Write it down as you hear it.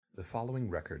The following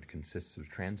record consists of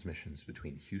transmissions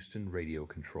between Houston Radio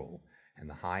Control and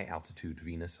the High Altitude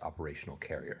Venus Operational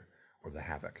Carrier, or the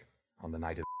Havoc, on the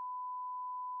night of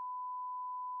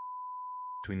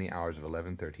between the hours of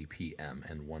 11:30 p.m.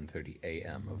 and 1:30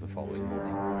 a.m. of the following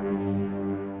morning.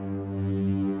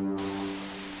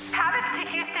 Havoc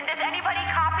to Houston, does anybody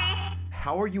copy?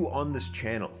 How are you on this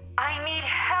channel? I need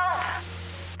help!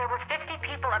 There were 50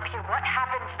 people up here. What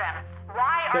happened to them?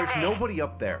 Why are There's they... nobody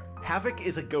up there. Havoc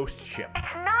is a ghost ship.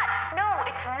 It's not! No,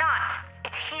 it's not!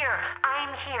 It's here.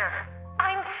 I'm here.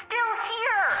 I'm still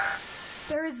here!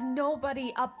 There is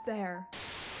nobody up there.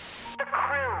 The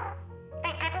crew.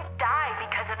 They didn't die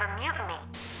because of a mutiny.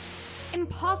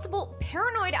 Impossible,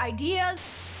 paranoid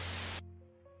ideas.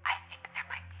 I think there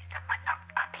might be someone else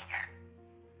up here.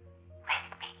 With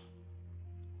me.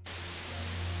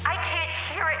 I can't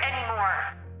hear it anymore.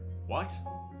 What?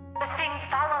 The thing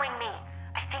following me.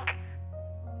 I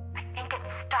think it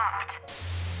stopped.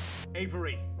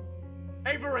 Avery!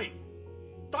 Avery!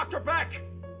 Dr. Beck!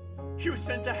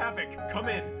 Houston to Havoc, come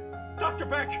in! Dr.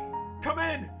 Beck, come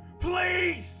in!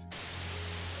 Please!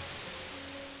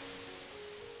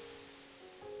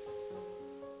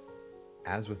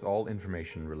 As with all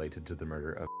information related to the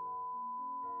murder of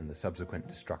and the subsequent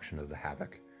destruction of the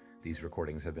Havoc, these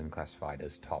recordings have been classified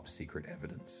as top secret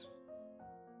evidence.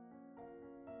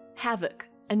 Havoc,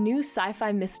 a new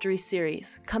sci-fi mystery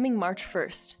series, coming March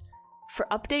 1st. For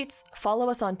updates, follow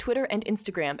us on Twitter and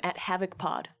Instagram at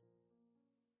HavocPod.